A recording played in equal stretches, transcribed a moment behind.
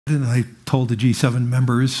and I told the G7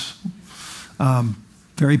 members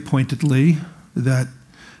very pointedly that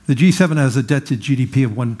the G7 has a debt to GDP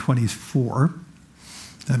of 124.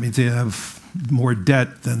 That means they have more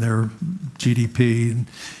debt than their GDP. And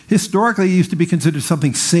historically, it used to be considered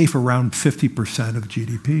something safe around 50% of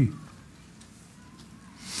GDP.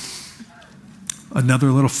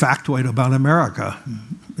 Another little factoid about America.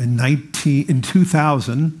 In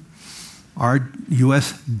 2000, our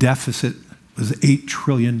U.S. deficit was $8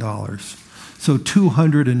 trillion. So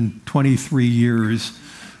 223 years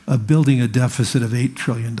of building a deficit of $8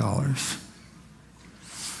 trillion.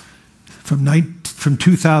 From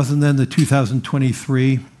 2000 then to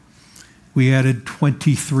 2023, we added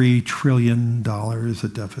 $23 trillion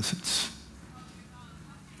of deficits.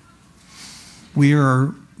 We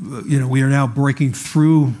are now breaking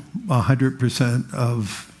through 100%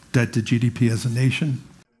 of debt to GDP as a nation.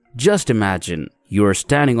 Just imagine you're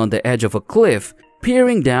standing on the edge of a cliff,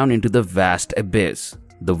 peering down into the vast abyss.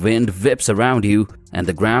 The wind whips around you and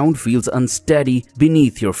the ground feels unsteady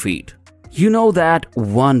beneath your feet. You know that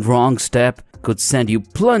one wrong step could send you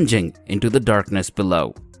plunging into the darkness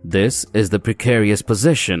below. This is the precarious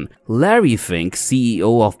position Larry Fink,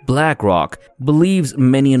 CEO of BlackRock, believes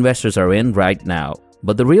many investors are in right now.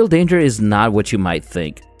 But the real danger is not what you might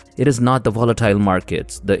think. It is not the volatile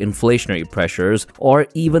markets, the inflationary pressures, or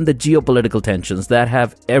even the geopolitical tensions that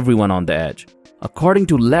have everyone on the edge. According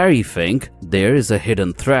to Larry Fink, there is a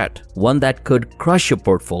hidden threat, one that could crush your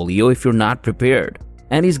portfolio if you're not prepared.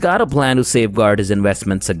 And he's got a plan to safeguard his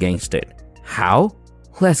investments against it. How?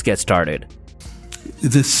 Let's get started.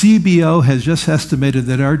 The CBO has just estimated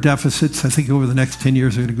that our deficits, I think over the next 10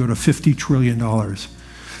 years, are going to go to $50 trillion.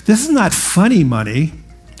 This is not funny money.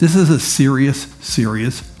 This is a serious,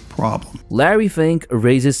 serious problem. Larry Fink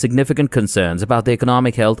raises significant concerns about the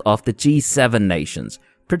economic health of the G7 nations,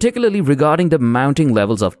 particularly regarding the mounting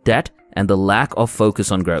levels of debt and the lack of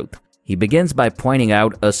focus on growth. He begins by pointing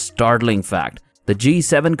out a startling fact. The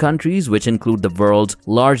G7 countries, which include the world's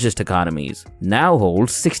largest economies, now hold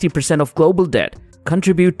 60% of global debt,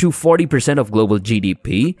 contribute to 40% of global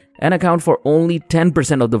GDP, and account for only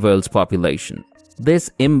 10% of the world's population.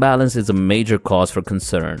 This imbalance is a major cause for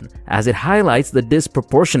concern, as it highlights the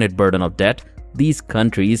disproportionate burden of debt these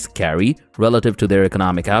countries carry relative to their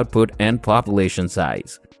economic output and population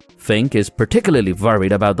size. Fink is particularly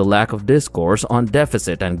worried about the lack of discourse on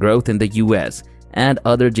deficit and growth in the US and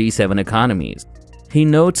other G7 economies. He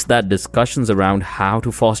notes that discussions around how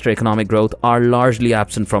to foster economic growth are largely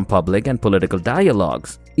absent from public and political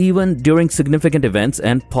dialogues, even during significant events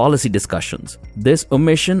and policy discussions. This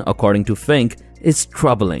omission, according to Fink, is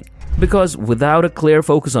troubling because without a clear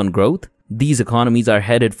focus on growth, these economies are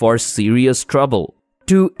headed for serious trouble.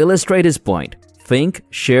 To illustrate his point, Fink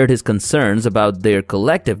shared his concerns about their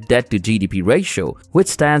collective debt to GDP ratio, which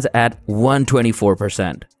stands at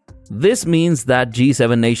 124%. This means that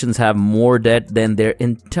G7 nations have more debt than their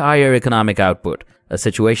entire economic output, a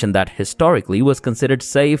situation that historically was considered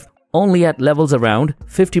safe only at levels around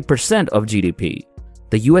 50% of GDP.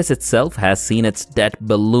 The US itself has seen its debt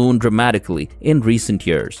balloon dramatically in recent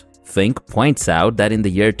years. Fink points out that in the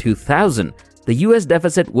year 2000, the US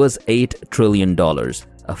deficit was $8 trillion,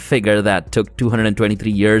 a figure that took 223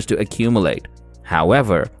 years to accumulate.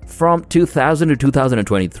 However, from 2000 to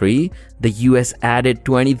 2023, the US added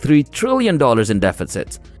 $23 trillion in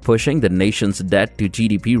deficits, pushing the nation's debt to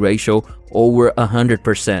GDP ratio over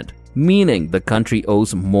 100%, meaning the country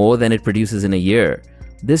owes more than it produces in a year.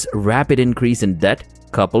 This rapid increase in debt,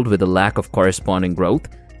 coupled with a lack of corresponding growth,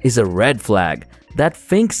 is a red flag that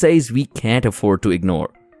Fink says we can't afford to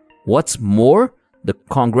ignore. What's more, the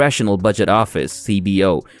Congressional Budget Office,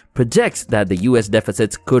 CBO, projects that the US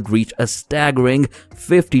deficits could reach a staggering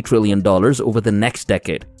 $50 trillion over the next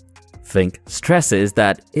decade. Fink stresses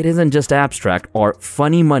that it isn't just abstract or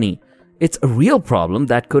funny money, it's a real problem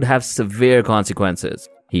that could have severe consequences.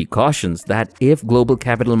 He cautions that if global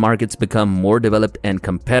capital markets become more developed and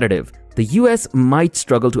competitive, the US might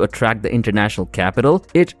struggle to attract the international capital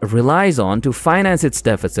it relies on to finance its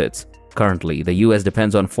deficits. Currently, the US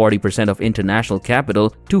depends on 40% of international capital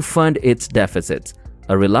to fund its deficits,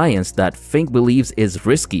 a reliance that Fink believes is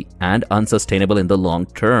risky and unsustainable in the long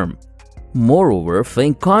term. Moreover,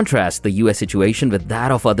 Fink contrasts the US situation with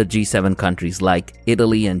that of other G7 countries like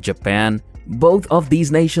Italy and Japan. Both of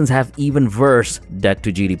these nations have even worse debt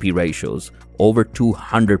to GDP ratios, over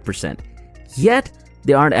 200%. Yet,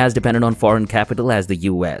 they aren't as dependent on foreign capital as the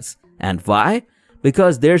US. And why?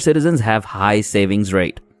 Because their citizens have high savings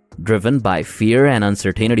rate, driven by fear and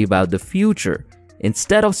uncertainty about the future.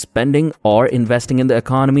 Instead of spending or investing in the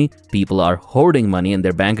economy, people are hoarding money in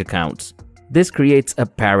their bank accounts. This creates a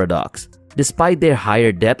paradox. Despite their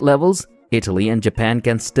higher debt levels, Italy and Japan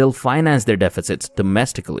can still finance their deficits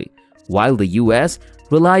domestically, while the US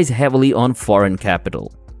relies heavily on foreign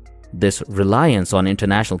capital. This reliance on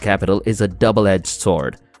international capital is a double-edged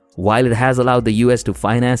sword. While it has allowed the US to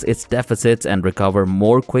finance its deficits and recover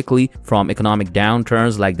more quickly from economic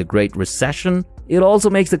downturns like the Great Recession, it also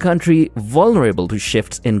makes the country vulnerable to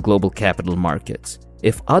shifts in global capital markets.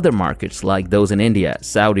 If other markets like those in India,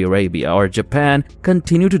 Saudi Arabia, or Japan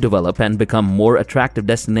continue to develop and become more attractive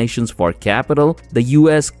destinations for capital, the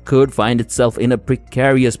US could find itself in a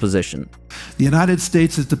precarious position. The United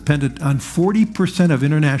States is dependent on 40% of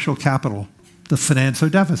international capital to finance their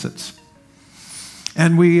deficits.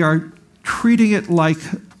 And we are treating it like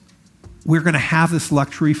we're going to have this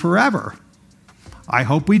luxury forever. I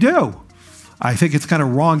hope we do. I think it's kind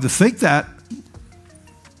of wrong to think that.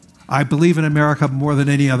 I believe in America more than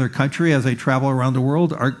any other country as I travel around the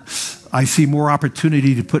world. I see more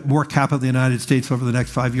opportunity to put more capital in the United States over the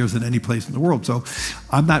next 5 years than any place in the world. So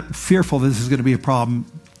I'm not fearful this is going to be a problem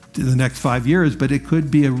in the next 5 years, but it could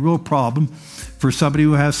be a real problem for somebody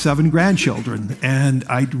who has 7 grandchildren. And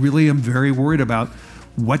I really am very worried about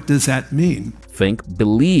what does that mean. Fink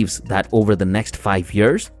believes that over the next 5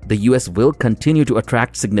 years, the US will continue to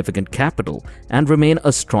attract significant capital and remain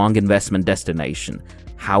a strong investment destination.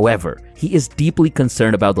 However, he is deeply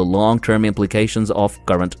concerned about the long-term implications of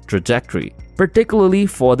current trajectory, particularly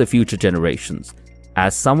for the future generations.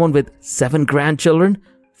 As someone with 7 grandchildren,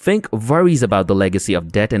 Fink worries about the legacy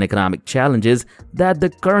of debt and economic challenges that the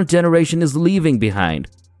current generation is leaving behind.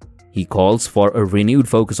 He calls for a renewed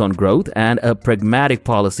focus on growth and a pragmatic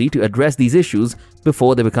policy to address these issues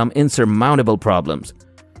before they become insurmountable problems.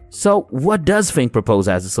 So, what does Fink propose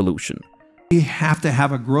as a solution? We have to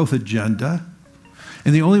have a growth agenda.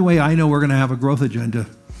 And the only way I know we're going to have a growth agenda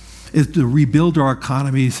is to rebuild our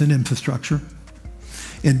economies and infrastructure,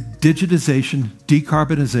 and digitization,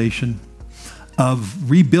 decarbonization, of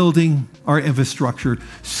rebuilding our infrastructure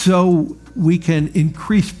so we can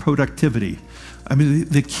increase productivity. I mean,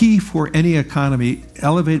 the key for any economy,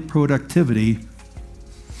 elevate productivity.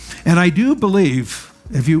 And I do believe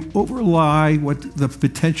if you overlay the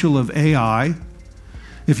potential of AI,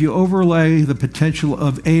 if you overlay the potential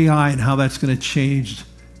of AI and how that's going to change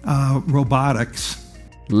robotics.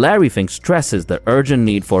 Larry Fink stresses the urgent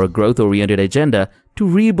need for a growth-oriented agenda to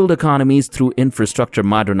rebuild economies through infrastructure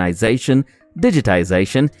modernization,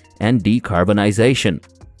 digitization, and decarbonization.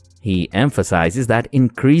 He emphasizes that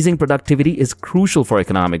increasing productivity is crucial for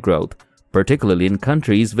economic growth, particularly in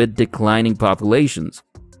countries with declining populations.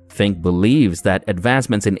 Fink believes that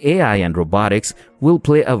advancements in AI and robotics will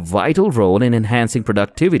play a vital role in enhancing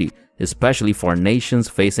productivity, especially for nations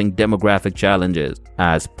facing demographic challenges.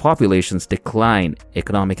 As populations decline,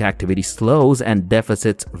 economic activity slows and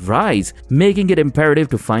deficits rise, making it imperative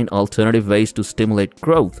to find alternative ways to stimulate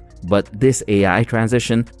growth. But this AI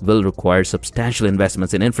transition will require substantial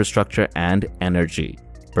investments in infrastructure and energy,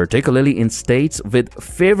 particularly in states with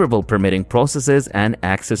favorable permitting processes and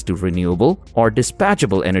access to renewable or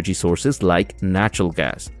dispatchable energy sources like natural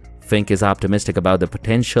gas. Fink is optimistic about the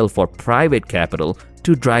potential for private capital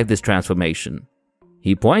to drive this transformation.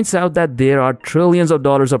 He points out that there are trillions of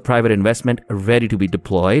dollars of private investment ready to be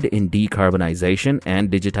deployed in decarbonization and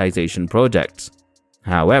digitization projects.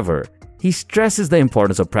 However, he stresses the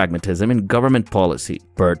importance of pragmatism in government policy,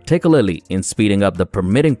 particularly in speeding up the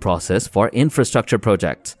permitting process for infrastructure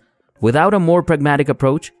projects. Without a more pragmatic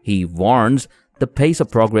approach, he warns the pace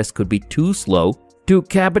of progress could be too slow to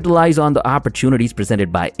capitalize on the opportunities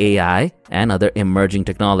presented by AI and other emerging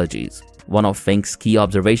technologies. One of Fink's key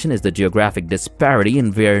observations is the geographic disparity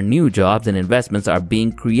in where new jobs and investments are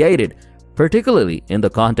being created, particularly in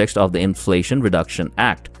the context of the Inflation Reduction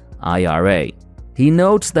Act, IRA. He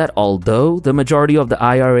notes that although the majority of the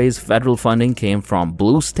IRA's federal funding came from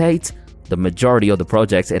blue states, the majority of the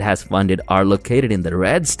projects it has funded are located in the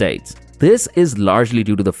red states. This is largely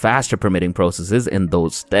due to the faster permitting processes in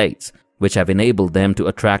those states, which have enabled them to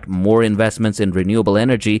attract more investments in renewable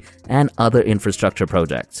energy and other infrastructure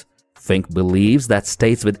projects. Fink believes that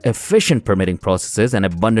states with efficient permitting processes and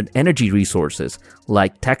abundant energy resources,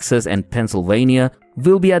 like Texas and Pennsylvania,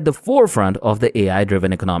 will be at the forefront of the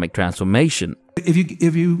AI-driven economic transformation.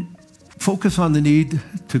 If you focus on the need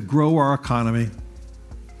to grow our economy,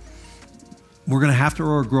 we're going to have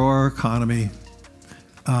to grow our economy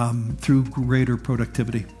through greater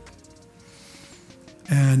productivity.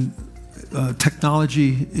 And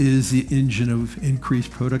technology is the engine of increased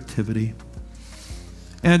productivity.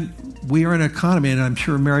 And we are an economy, and I'm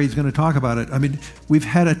sure Mary's going to talk about it. I mean, we've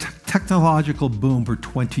had a technological boom for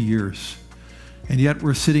 20 years, and yet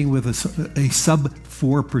we're sitting with a sub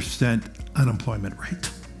 4% unemployment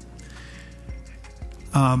rate.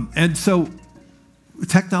 And so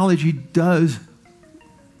technology does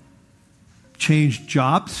change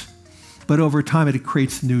jobs, but over time it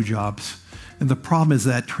creates new jobs. And the problem is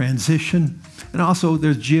that transition, and also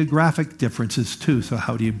there's geographic differences too, so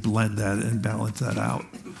how do you blend that and balance that out?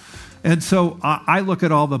 And so I look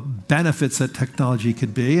at all the benefits that technology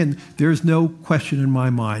could be, and there's no question in my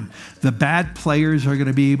mind. The bad players are going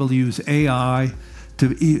to be able to use AI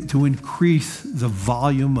to increase the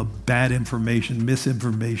volume of bad information,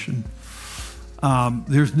 misinformation.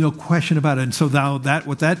 There's no question about it. And so now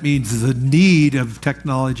what that means is the need of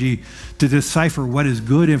technology to decipher what is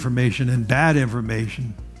good information and bad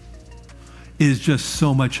information is just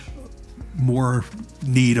so much more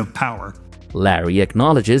need of power. Larry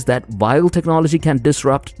acknowledges that while technology can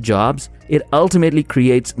disrupt jobs, it ultimately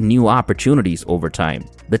creates new opportunities over time.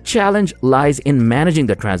 The challenge lies in managing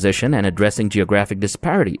the transition and addressing geographic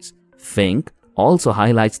disparities. Fink also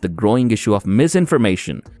highlights the growing issue of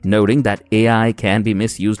misinformation, noting that AI can be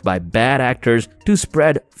misused by bad actors to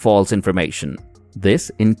spread false information.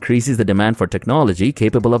 This increases the demand for technology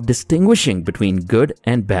capable of distinguishing between good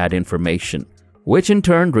and bad information, which in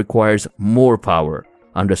turn requires more power,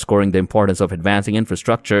 underscoring the importance of advancing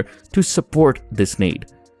infrastructure to support this need.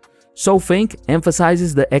 So Fink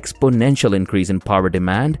emphasizes the exponential increase in power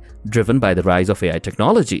demand driven by the rise of AI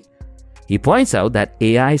technology. He points out that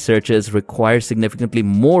AI searches require significantly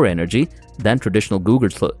more energy than traditional Google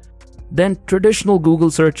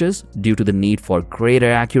searches due to the need for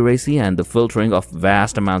greater accuracy and the filtering of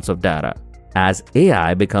vast amounts of data. As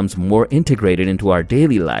AI becomes more integrated into our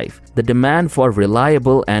daily life, the demand for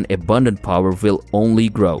reliable and abundant power will only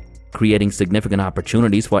grow, creating significant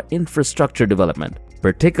opportunities for infrastructure development,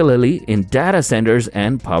 particularly in data centers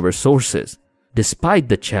and power sources. Despite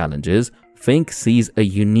the challenges, Fink sees a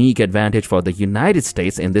unique advantage for the United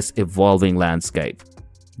States in this evolving landscape.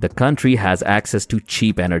 The country has access to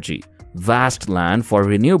cheap energy, vast land for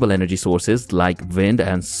renewable energy sources like wind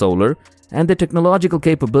and solar, and the technological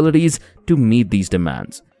capabilities to meet these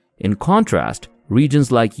demands. In contrast,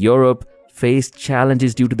 regions like Europe face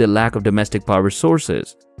challenges due to the lack of domestic power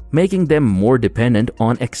sources, making them more dependent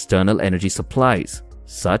on external energy supplies,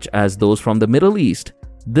 such as those from the Middle East.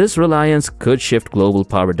 This reliance could shift global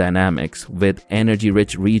power dynamics, with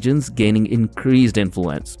energy-rich regions gaining increased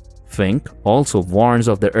influence. Fink also warns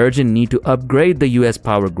of the urgent need to upgrade the US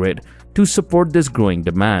power grid to support this growing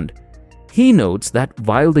demand. He notes that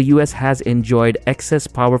while the US has enjoyed excess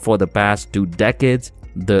power for the past 2 decades,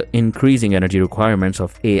 the increasing energy requirements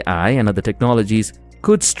of AI and other technologies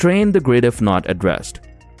could strain the grid if not addressed.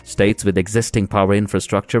 States with existing power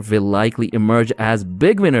infrastructure will likely emerge as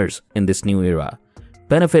big winners in this new era,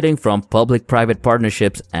 benefiting from public-private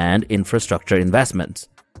partnerships and infrastructure investments.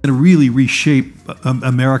 To really reshape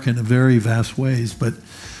America in very vast ways, but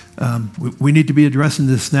we need to be addressing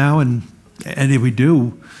this now, and if we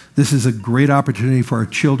do, this is a great opportunity for our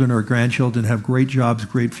children or grandchildren to have great jobs,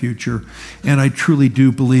 great future. And I truly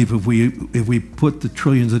do believe if we put the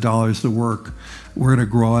trillions of dollars to work, we're going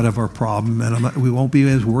to grow out of our problem, and we won't be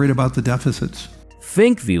as worried about the deficits.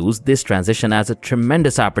 Fink views this transition as a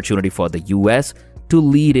tremendous opportunity for the US to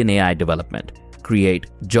lead in AI development, create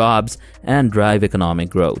jobs, and drive economic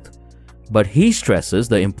growth. But he stresses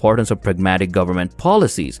the importance of pragmatic government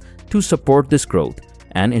policies to support this growth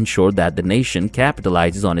and ensure that the nation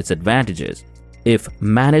capitalizes on its advantages. If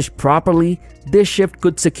managed properly, this shift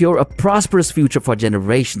could secure a prosperous future for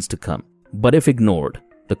generations to come. But if ignored,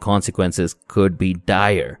 the consequences could be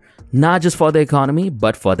dire, not just for the economy,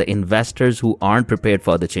 but for the investors who aren't prepared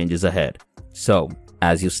for the changes ahead. So,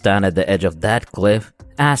 as you stand at the edge of that cliff,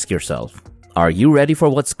 ask yourself, are you ready for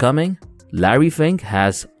what's coming? Larry Fink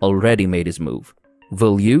has already made his move.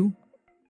 Will you?